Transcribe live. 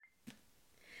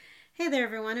Hey there,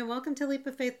 everyone, and welcome to Leap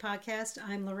of Faith Podcast.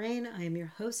 I'm Lorraine. I am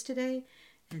your host today,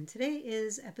 and today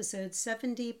is episode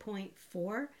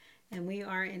 70.4, and we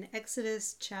are in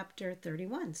Exodus chapter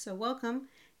 31. So, welcome,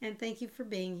 and thank you for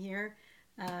being here.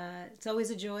 It's always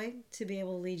a joy to be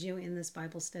able to lead you in this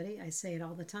Bible study. I say it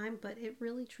all the time, but it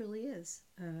really, truly is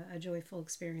a joyful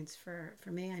experience for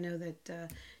me. I know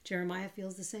that Jeremiah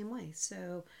feels the same way.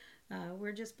 So,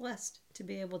 we're just blessed to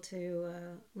be able to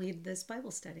lead this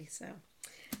Bible study.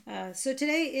 So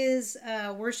today is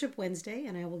Worship Wednesday,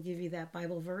 and I will give you that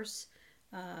Bible verse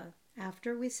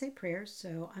after we say prayers.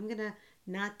 So I'm going to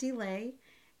not delay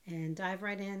and dive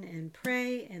right in and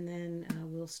pray, and then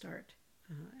we'll start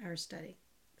our study.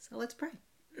 So let's pray.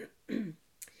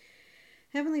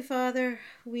 Heavenly Father,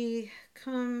 we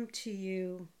come to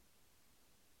you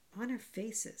on our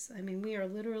faces. I mean, we are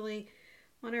literally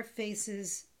on our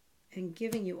faces and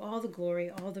giving you all the glory,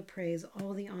 all the praise,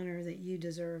 all the honor that you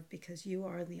deserve, because you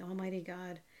are the Almighty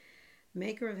God,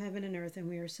 maker of heaven and earth, and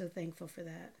we are so thankful for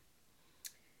that.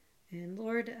 And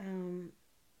Lord,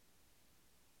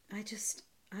 I just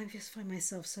find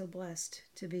myself so blessed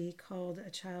to be called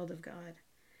a child of God.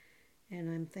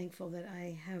 And I'm thankful that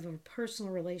I have a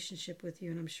personal relationship with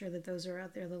you, and I'm sure that those are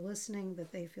out there that are listening,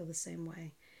 that they feel the same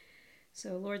way.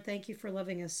 So Lord, thank you for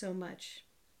loving us so much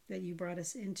that you brought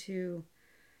us into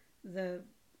the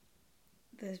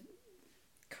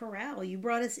corral. You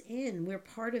brought us in. We're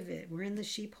part of it. We're in the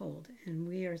sheepfold, and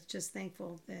we are just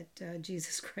thankful that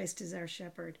Jesus Christ is our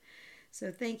shepherd.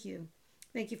 So thank you.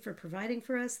 Thank you for providing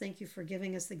for us. Thank you for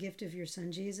giving us the gift of your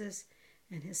son Jesus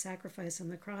and his sacrifice on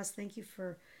the cross. Thank you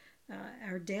for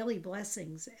our daily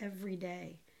blessings every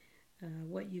day.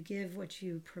 What you give, what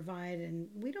you provide, and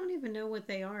we don't even know what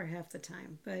they are half the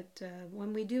time. But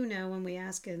when we do know, when we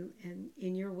ask in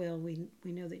your will, we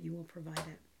know that you will provide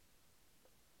it.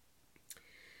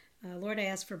 Lord, I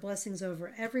ask for blessings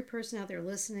over every person out there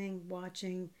listening,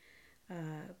 watching.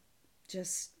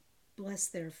 Just bless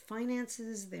their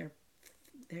finances, their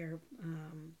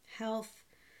health,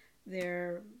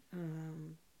 their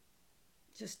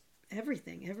just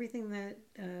everything that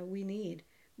we need.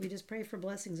 We just pray for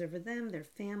blessings over them, their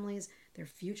families, their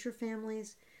future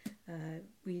families.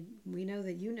 We know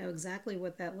that you know exactly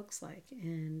what that looks like,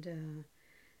 and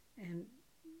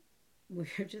we're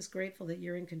just grateful that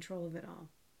you're in control of it all.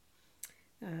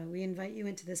 We invite you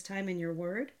into this time in your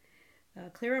word.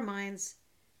 Clear our minds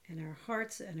and our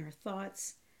hearts and our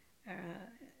thoughts.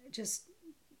 Just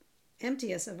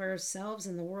empty us of ourselves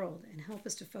and the world, and help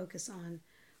us to focus on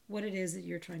what it is that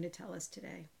you're trying to tell us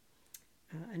today.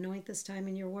 Anoint this time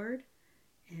in your word,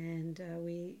 and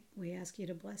we ask you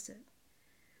to bless it.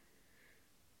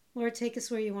 Lord, take us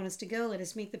where you want us to go. Let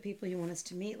us meet the people you want us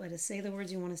to meet. Let us say the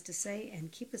words you want us to say,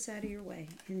 and keep us out of your way.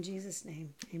 In Jesus'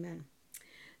 name, amen.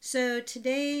 So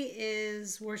today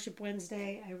is Worship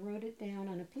Wednesday. I wrote it down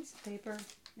on a piece of paper.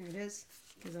 There it is,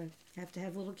 because I have to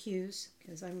have little cues,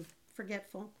 because I'm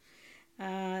forgetful.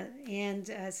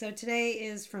 So today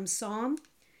is from Psalm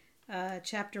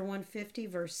chapter 150,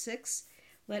 verse 6.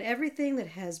 Let everything that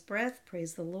has breath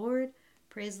praise the Lord.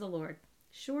 Praise the Lord.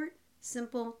 Short,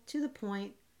 simple, to the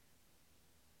point.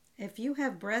 If you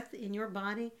have breath in your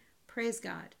body, praise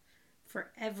God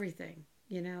for everything,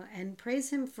 and praise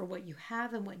him for what you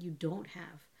have and what you don't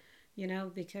have,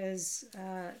 because,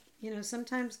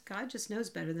 sometimes God just knows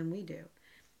better than we do.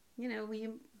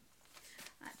 You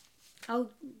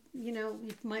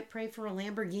might pray for a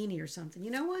Lamborghini or something.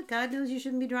 You know what? God knows you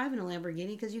shouldn't be driving a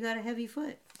Lamborghini because you got a heavy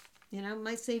foot. It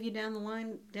might save you down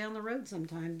the road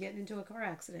sometime, getting into a car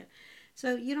accident.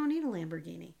 So you don't need a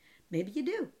Lamborghini. Maybe you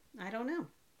do. I don't know.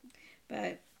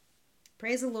 But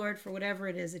praise the Lord for whatever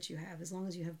it is that you have, as long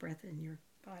as you have breath in your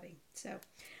body. So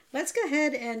let's go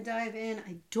ahead and dive in.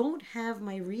 I don't have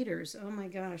my readers. Oh my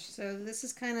gosh. So this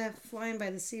is kind of flying by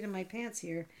the seat of my pants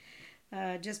here.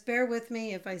 Just bear with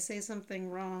me if I say something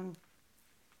wrong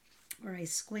or I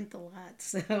squint a lot.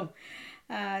 So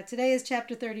today is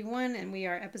chapter 31, and we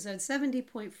are episode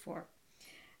 70.4.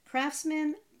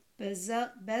 Craftsman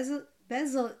Bezalel,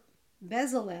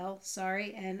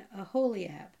 and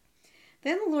Aholiab.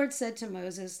 Then the Lord said to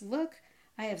Moses, Look,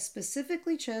 I have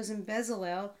specifically chosen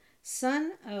Bezalel,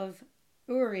 son of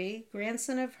Uri,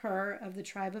 grandson of Hur, of the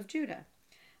tribe of Judah.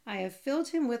 I have filled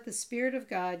him with the Spirit of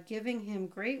God, giving him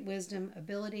great wisdom,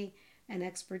 ability, and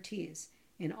expertise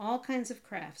in all kinds of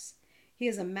crafts. He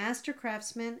is a master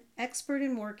craftsman, expert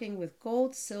in working with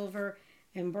gold, silver,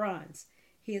 and bronze.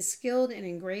 He is skilled in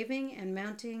engraving and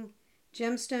mounting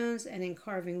gemstones and in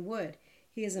carving wood.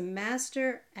 He is a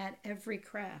master at every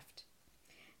craft.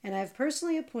 And I have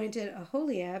personally appointed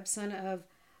Aholiab, son of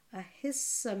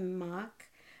Ahisamach,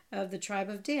 of the tribe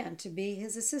of Dan, to be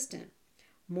his assistant.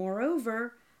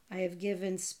 Moreover, I have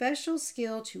given special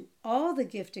skill to all the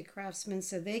gifted craftsmen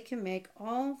so they can make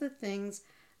all the things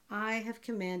I have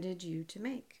commanded you to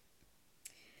make.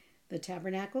 The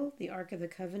tabernacle, the Ark of the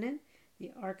Covenant,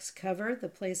 the Ark's cover, the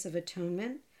place of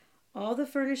atonement, all the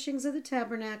furnishings of the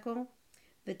tabernacle,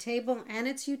 the table and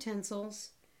its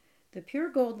utensils, the pure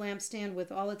gold lampstand with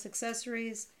all its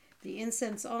accessories, the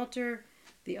incense altar,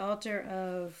 the altar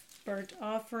of burnt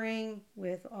offering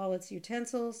with all its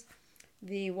utensils,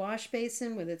 the wash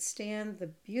basin with its stand, the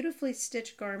beautifully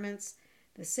stitched garments,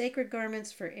 the sacred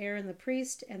garments for Aaron the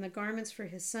priest, and the garments for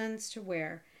his sons to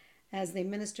wear as they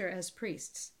minister as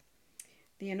priests,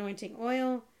 the anointing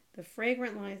oil, the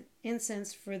fragrant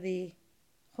incense for the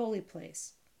holy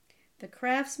place. The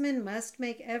craftsman must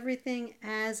make everything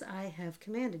as I have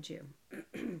commanded you.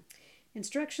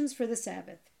 Instructions for the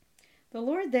Sabbath. The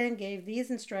Lord then gave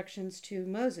these instructions to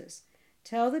Moses.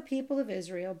 Tell the people of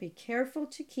Israel, be careful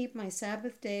to keep my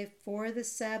Sabbath day, for the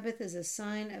Sabbath is a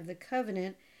sign of the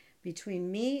covenant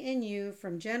between me and you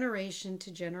from generation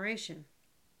to generation.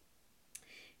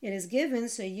 It is given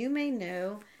so you may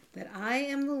know that I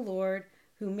am the Lord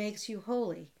who makes you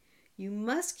holy. You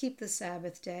must keep the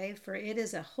Sabbath day, for it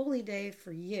is a holy day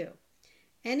for you.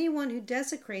 Anyone who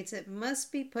desecrates it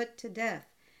must be put to death.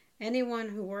 Anyone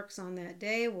who works on that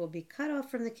day will be cut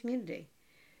off from the community.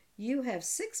 You have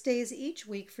 6 days each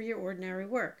week for your ordinary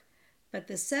work, but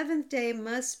the seventh day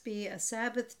must be a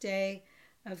Sabbath day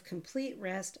of complete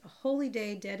rest, a holy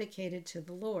day dedicated to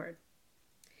the Lord.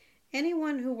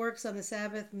 Anyone who works on the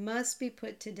Sabbath must be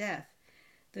put to death.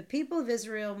 The people of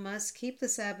Israel must keep the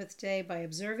Sabbath day by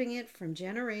observing it from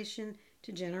generation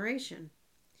to generation.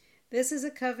 This is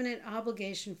a covenant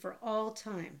obligation for all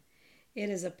time. It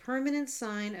is a permanent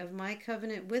sign of my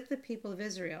covenant with the people of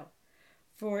Israel.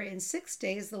 For in 6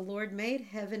 days the Lord made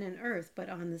heaven and earth, but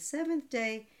on the seventh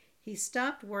day he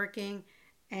stopped working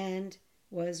and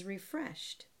was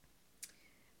refreshed.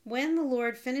 When the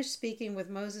Lord finished speaking with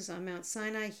Moses on Mount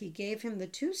Sinai, he gave him the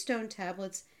 2 stone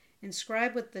tablets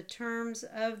inscribed with the terms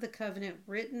of the covenant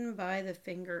written by the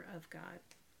finger of God.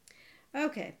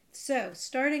 Okay, so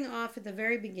starting off at the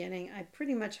very beginning, I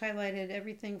pretty much highlighted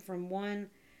everything from 1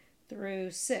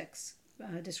 through 6,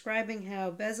 describing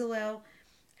how Bezalel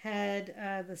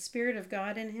had the Spirit of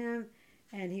God in him,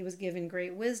 and he was given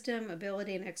great wisdom,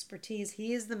 ability, and expertise.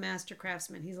 He is the master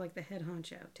craftsman. He's like the head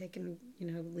honcho, taking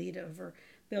lead over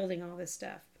building all this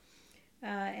stuff.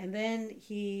 And then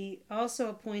he also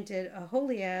appointed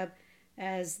Aholiab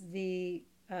as the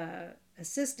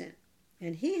assistant,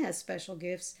 and he has special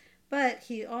gifts, but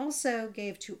he also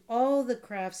gave to all the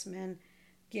craftsmen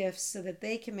gifts so that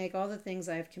they can make all the things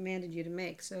I have commanded you to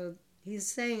make. So he's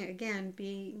saying, again,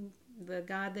 being the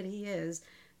God that he is,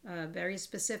 very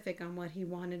specific on what he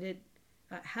wanted it,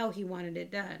 how he wanted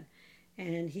it done.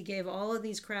 And he gave all of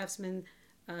these craftsmen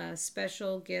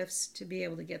special gifts to be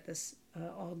able to get this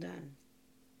all done.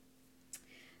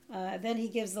 Then he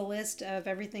gives the list of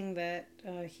everything that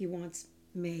he wants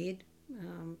made.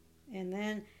 And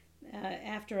then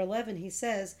after 11, he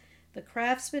says, the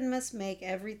craftsman must make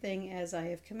everything as I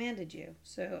have commanded you.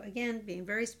 So again, being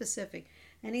very specific.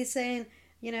 And he's saying,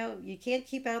 you can't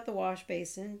keep out the wash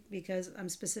basin because I'm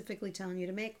specifically telling you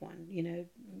to make one.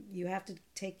 You have to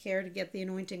take care to get the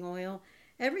anointing oil.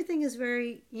 Everything is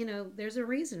very, there's a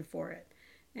reason for it.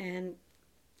 And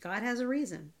God has a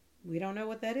reason. We don't know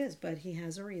what that is, but he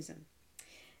has a reason.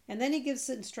 And then he gives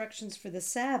instructions for the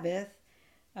Sabbath.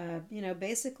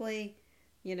 Basically,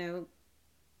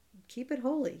 keep it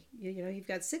holy. You've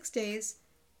got 6 days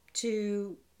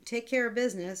to take care of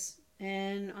business.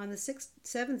 And on the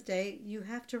seventh day, you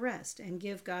have to rest and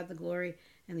give God the glory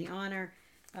and the honor.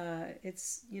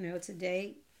 It's a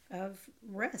day of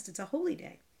rest. It's a holy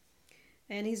day.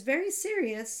 And he's very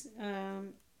serious.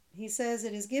 He says,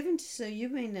 it is given so you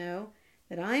may know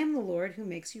that I am the Lord who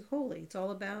makes you holy. It's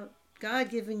all about God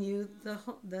giving you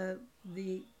the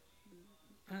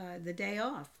day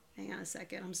off. Hang on a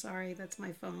second. I'm sorry. That's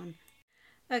my phone.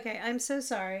 Okay, I'm so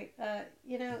sorry.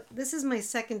 This is my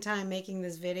second time making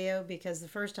this video because the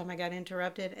first time I got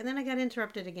interrupted and then I got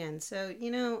interrupted again. So,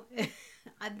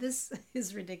 this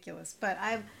is ridiculous, but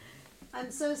I'm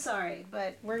so sorry,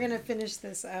 but we're going to finish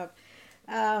this up.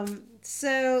 God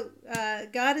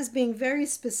is being very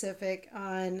specific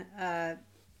on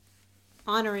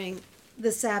honoring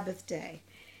the Sabbath day.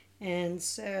 And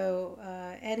so,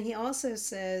 and he also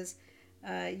says,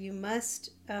 you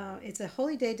must, it's a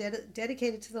holy day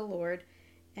dedicated to the Lord.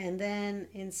 And then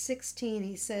in 16,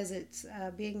 he says it's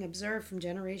being observed from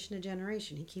generation to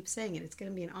generation. He keeps saying it. It's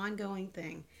going to be an ongoing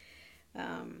thing.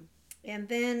 And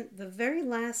then the very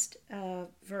last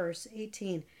verse,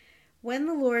 18, When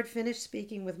the Lord finished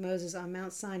speaking with Moses on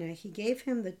Mount Sinai, he gave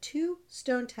him the 2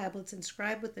 stone tablets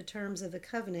inscribed with the terms of the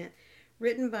covenant,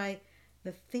 written by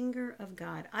the finger of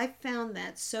God. I found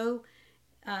that so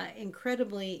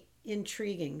incredibly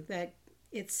intriguing that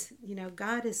it's,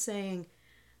 God is saying,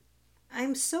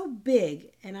 I'm so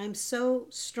big and I'm so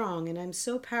strong and I'm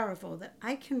so powerful that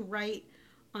I can write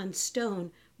on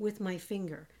stone with my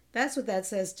finger. That's what that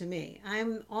says to me.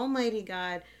 I'm Almighty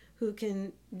God who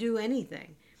can do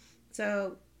anything.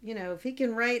 So, if he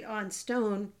can write on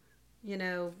stone,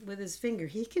 with his finger,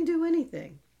 he can do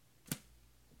anything.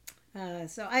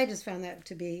 So I just found that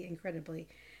to be incredibly,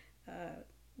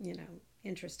 you know,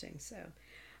 interesting.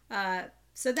 Uh,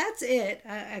 so that's it.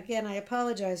 Again, I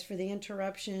apologize for the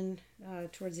interruption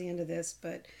towards the end of this,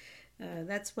 but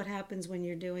that's what happens when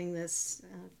you're doing this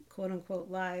quote unquote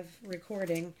live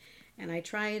recording, and I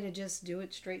try to just do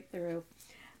it straight through.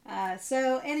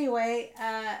 So anyway,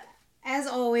 as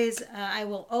always, I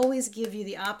will always give you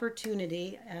the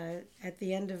opportunity at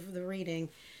the end of the reading.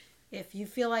 If you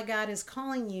feel like God is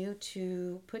calling you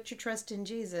to put your trust in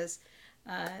Jesus,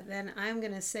 then I'm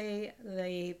going to say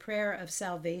the prayer of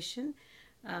salvation.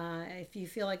 If you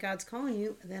feel like God's calling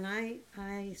you, then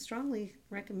I strongly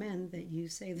recommend that you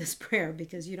say this prayer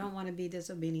because you don't want to be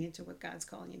disobedient to what God's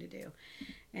calling you to do.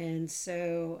 And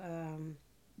so,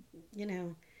 you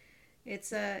know,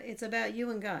 it's about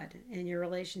you and God and your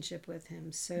relationship with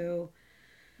Him. So,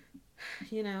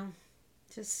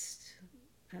 just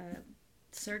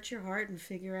search your heart and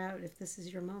figure out if this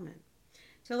is your moment.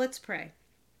 So let's pray.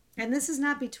 And this is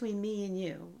not between me and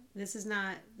you. This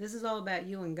is all about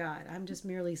you and God. I'm just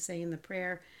merely saying the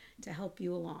prayer to help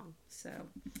you along. So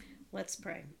let's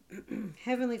pray.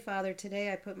 Heavenly Father,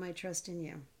 today I put my trust in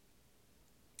you.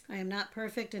 I am not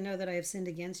perfect and know that I have sinned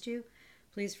against you.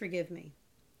 Please forgive me.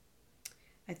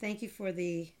 I thank you for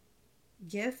the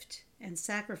gift and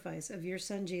sacrifice of your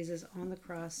Son Jesus on the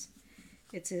cross.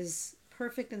 It's his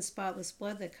perfect and spotless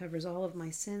blood that covers all of my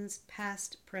sins,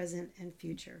 past, present, and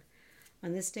future.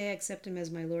 On this day, I accept him as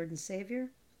my Lord and Savior.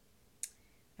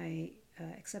 I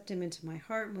accept him into my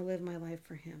heart and will live my life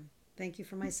for him. Thank you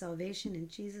for my salvation. In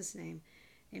Jesus' name,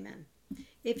 amen.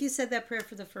 If you said that prayer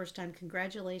for the first time,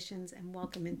 congratulations and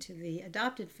welcome into the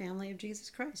adopted family of Jesus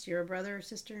Christ. You're a brother or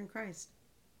sister in Christ.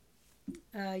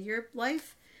 Your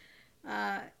life,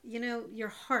 your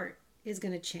heart is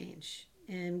going to change.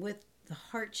 And with the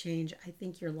heart change, I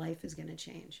think your life is going to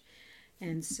change.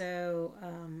 And so,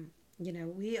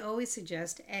 we always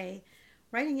suggest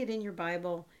writing it in your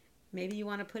Bible. Maybe you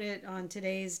want to put it on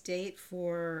today's date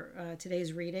for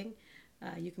today's reading.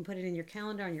 You can put it in your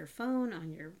calendar, on your phone,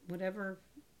 on your whatever,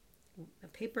 a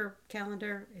paper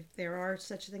calendar, if there are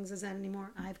such things as that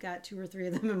anymore. I've got 2 or 3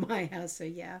 of them in my house, so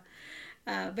yeah.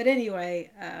 But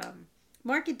anyway,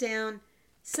 mark it down,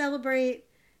 celebrate,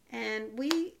 and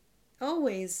we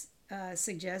always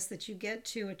suggest that you get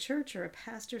to a church or a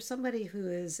pastor, somebody who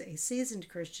is a seasoned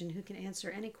Christian who can answer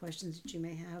any questions that you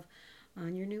may have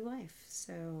on your new life.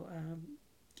 So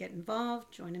get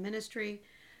involved, join a ministry,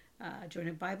 join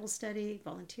a Bible study,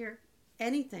 volunteer,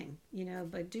 anything,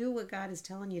 but do what God is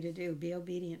telling you to do. Be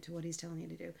obedient to what he's telling you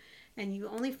to do. And you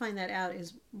only find that out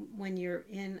is when you're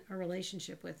in a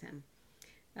relationship with him.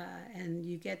 And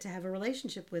you get to have a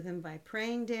relationship with him by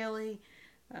praying daily,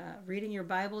 reading your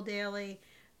Bible daily.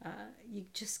 You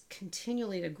just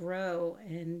continually to grow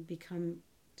and become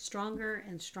stronger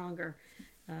and stronger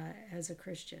as a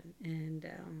Christian. And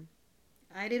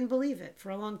I didn't believe it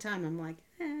for a long time. I'm like,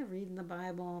 reading the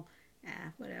Bible,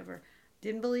 whatever.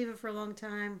 Didn't believe it for a long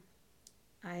time.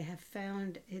 I have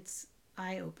found it's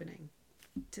eye-opening,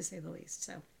 to say the least.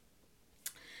 So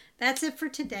that's it for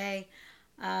today.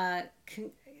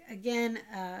 Again,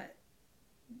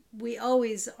 we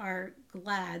always are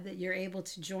glad that you're able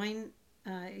to join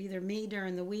either me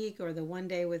during the week or the one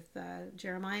day with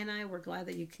Jeremiah and I. We're glad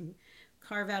that you can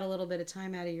carve out a little bit of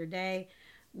time out of your day.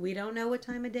 We don't know what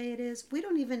time of day it is. We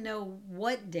don't even know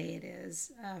what day it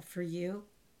is for you.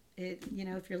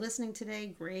 If you're listening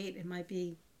today, great. It might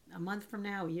be a month from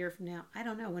now, a year from now. I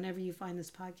don't know, whenever you find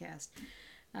this podcast.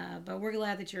 But we're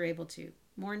glad that you're able to.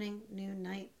 Morning, noon,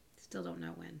 night, still don't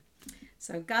know when.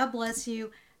 So God bless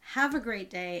you. Have a great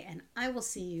day, and I will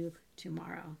see you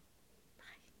tomorrow.